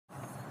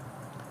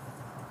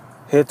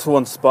Here to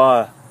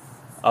inspire.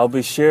 I'll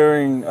be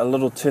sharing a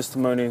little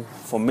testimony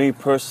for me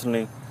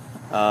personally,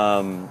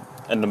 and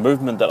the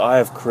movement that I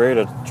have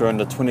created during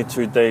the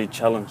 22-day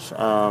challenge,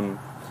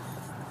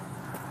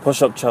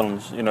 push-up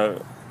challenge.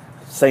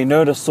 Say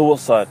no to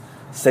suicide.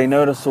 Say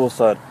no to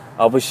suicide.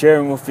 I'll be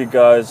sharing with you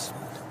guys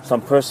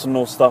some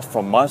personal stuff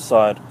from my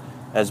side,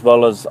 as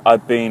well as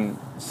I've been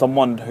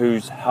someone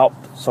who's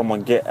helped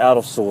someone get out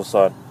of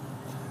suicide.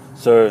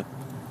 So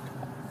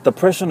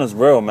depression is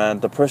real, man.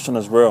 Depression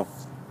is real.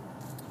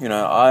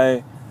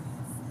 I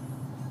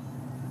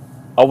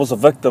was a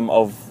victim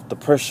of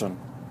depression,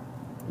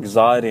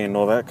 anxiety, and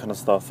all that kind of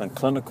stuff, and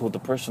clinical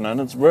depression, and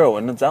it's real,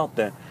 and it's out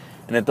there,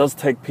 and it does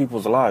take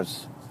people's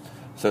lives.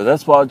 So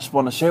that's why I just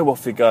want to share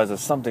with you guys.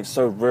 It's something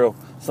so real,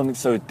 something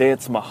so dear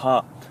to my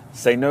heart.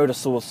 Say no to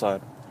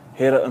suicide.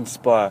 Here to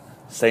inspire.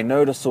 Say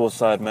no to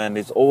suicide, man.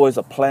 There's always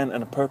a plan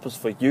and a purpose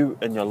for you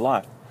in your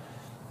life.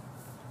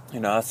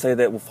 I say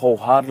that with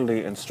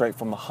wholeheartedly and straight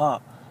from the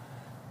heart,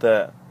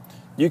 that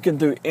you can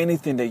do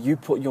anything that you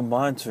put your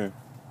mind to.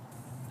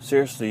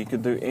 Seriously, you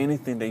can do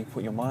anything that you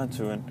put your mind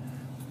to, and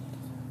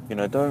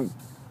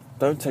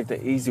don't take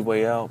the easy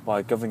way out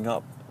by giving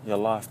up your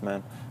life,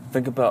 man.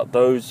 Think about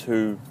those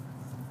who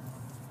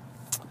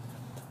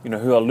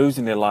are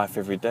losing their life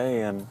every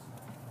day, and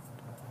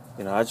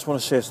I just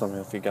want to share something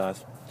with you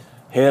guys.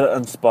 Here to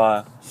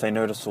inspire. Say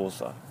no to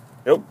suicide.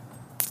 Yep.